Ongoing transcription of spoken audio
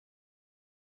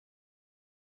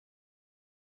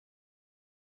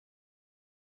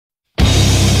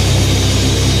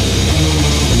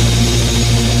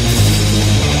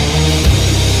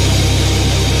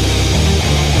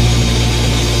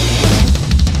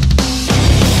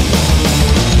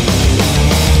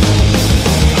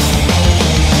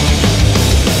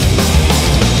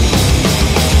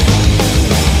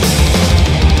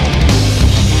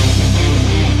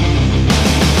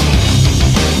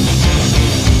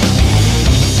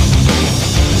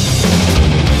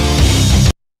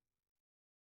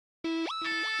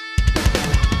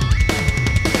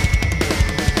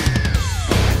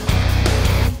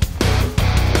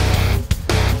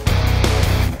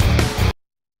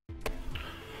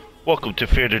Welcome to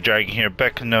Fear the Dragon here,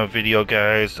 back in another video,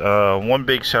 guys. One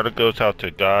big shout out goes out to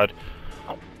God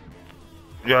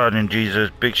and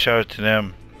Jesus. Big shout out to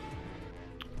them.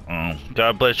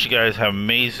 God bless you guys. Have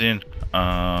amazing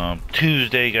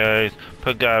Tuesday, guys.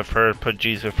 Put God first, put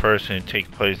Jesus first, and take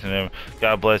place in them.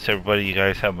 God bless everybody. You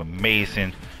guys have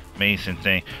amazing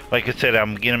thing. Like I said,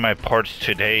 I'm getting my parts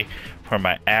today for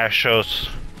my Astros,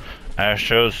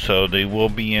 so they will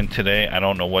be in today. I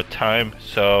don't know what time,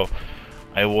 so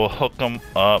I will hook them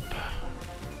up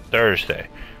Thursday.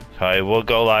 So I will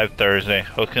go live Thursday,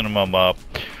 hooking them up.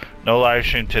 No live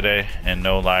stream today and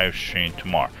no live stream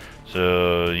tomorrow.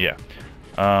 So yeah,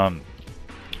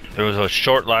 there was a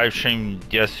short live stream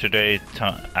yesterday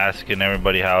asking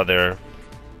everybody how their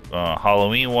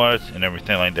Halloween was and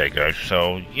everything like that, guys.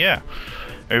 So yeah,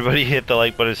 everybody hit the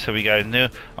like button so you guys knew.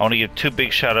 I want to give two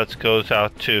big shout outs goes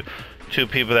out to two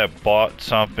people that bought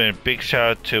something. Big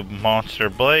shout out to Monster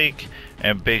Blake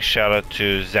and big shout out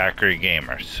to Zachary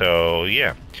Gamer. So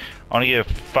yeah, I want to give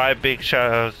 5 big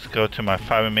shout outs go to my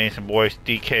 5 amazing boys: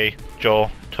 DK, Joel,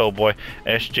 Toeboy,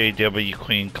 SJW,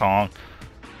 Queen Kong,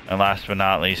 and last but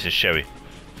not least is Chevy.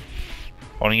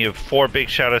 I want to give 4 big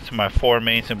shout outs to my 4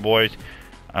 amazing boys.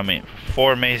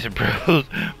 4 amazing bros.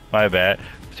 My bad.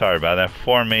 Sorry about that.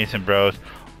 4 amazing bros.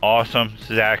 Awesome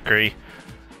Zachary,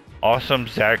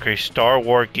 Star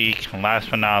Wars Geek, and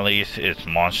last but not least, it's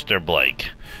Monster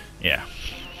Blake. Yeah.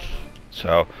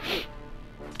 So,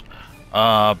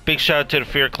 big shout out to the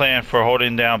Fear Clan for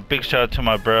holding down. Big shout out to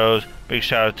my bros. Big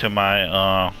shout out to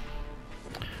my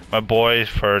my boys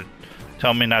for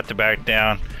telling me not to back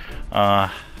down.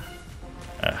 Have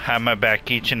my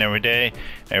back each and every day.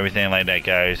 Everything like that,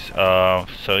 guys.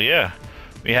 So yeah,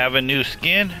 we have a new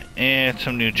skin and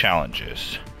some new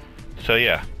challenges. So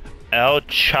yeah, El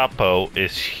Chapo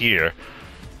is here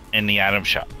in the item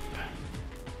shop.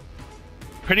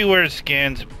 Pretty weird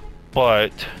skins,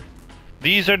 but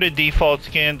these are the default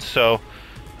skins, so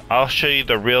I'll show you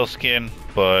the real skin.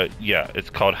 But yeah, it's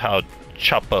called El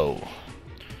Chapo.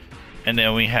 And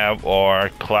then we have our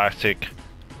classic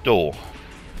duel.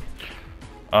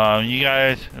 You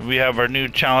guys, we have our new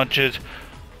challenges.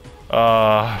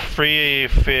 Free a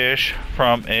fish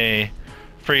from a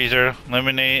freezer,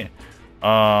 eliminate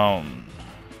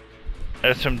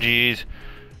SMGs,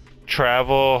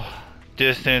 travel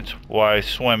distance while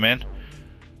swimming,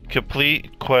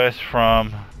 complete quest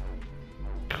from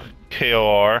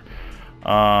KOR,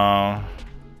 and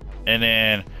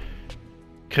then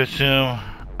consume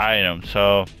items.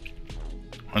 So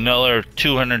another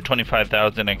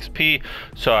 225,000 XP.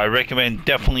 So I recommend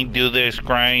definitely do this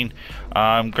grind.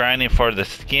 I'm grinding for the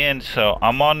skin, so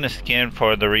I'm on the skin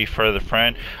for the Refer the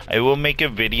Friend. I will make a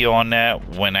video on that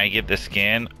when I get the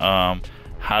skin.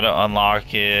 How to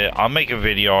unlock it. I'll make a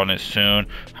video on it soon.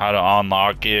 How to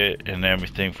unlock it and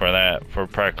everything for that for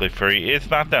practically free. It's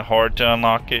not that hard to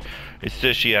unlock it. It's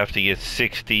just you have to get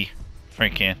 60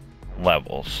 freaking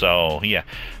levels. So yeah,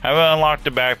 haven't unlocked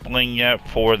the back bling yet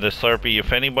for the Slurpee.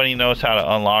 If anybody knows how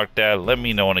to unlock that, let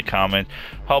me know in the comments.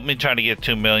 Help me try to get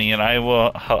 2 million. I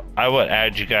will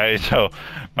add you guys. So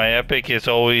my epic is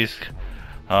always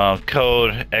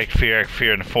code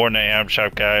XFEARX in the Fortnite item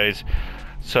shop, guys.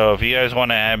 So if you guys want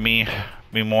to add me,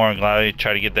 be more than glad to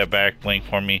try to get that back bling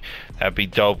for me. That'd be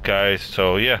dope, guys.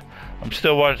 So yeah, I'm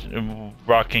still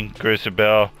rocking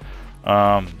Grisabelle.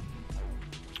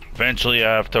 Eventually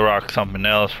I have to rock something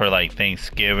else for like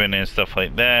Thanksgiving and stuff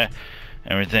like that.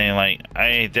 Everything, like,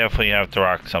 I definitely have to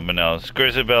rock something else.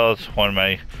 Grisabelle is one of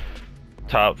my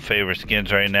top favorite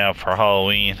skins right now for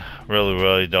Halloween.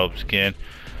 Really dope skin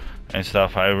and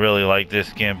stuff. I really like this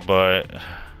skin, but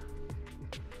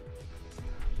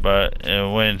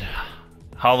when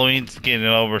Halloween's getting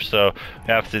over, so we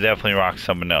have to definitely rock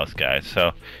something else, guys.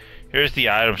 So here's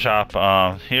the item shop.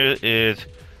 Here is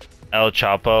El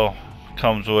Chapo.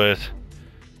 Comes with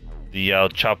the El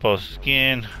Chapo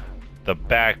skin, the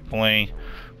back bling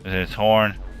with his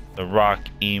horn, the rock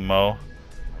emo,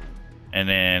 and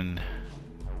then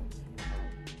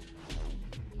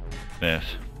this.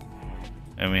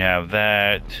 And we have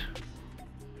that,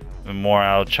 and more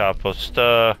El Chapo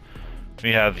stuff.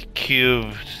 We have the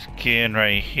cube skin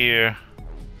right here,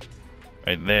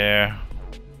 right there,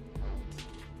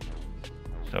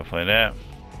 stuff like that.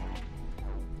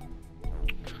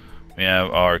 We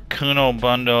have our Kuno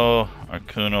bundle, our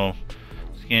Kuno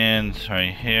skins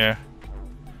right here.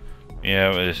 We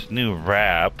have this new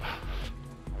wrap.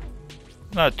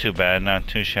 Not too bad, not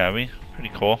too shabby. Pretty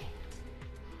cool.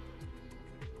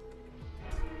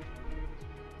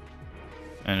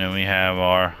 And then we have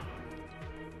our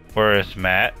forest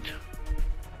mat.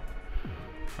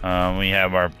 We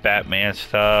have our Batman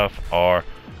stuff, our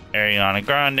Ariana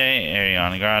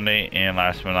Grande, and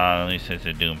last but not least is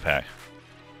the Doom Pack.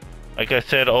 Like I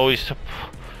said, always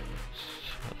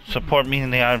support me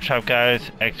in the item shop,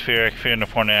 guys. XFEARX, Fear in the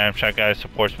Fortnite item shop, guys.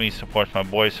 Supports me, supports my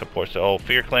boys, supports the whole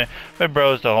Fear clan, my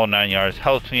bros, the whole 9 yards.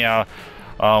 Helps me out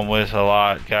with a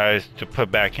lot, guys, to put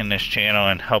back in this channel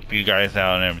and help you guys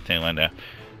out and everything like that.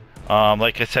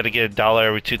 Like I said, I get $1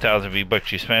 every 2,000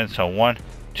 V-Bucks you spend. So 1,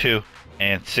 2,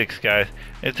 and 6, guys.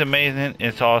 It's amazing.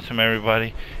 It's awesome,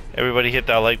 everybody. Everybody hit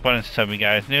that like button, some of you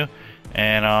guys new.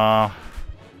 And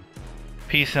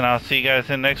peace, and I'll see you guys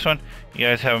in the next one. You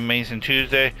guys have an amazing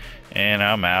Tuesday, and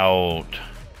I'm out.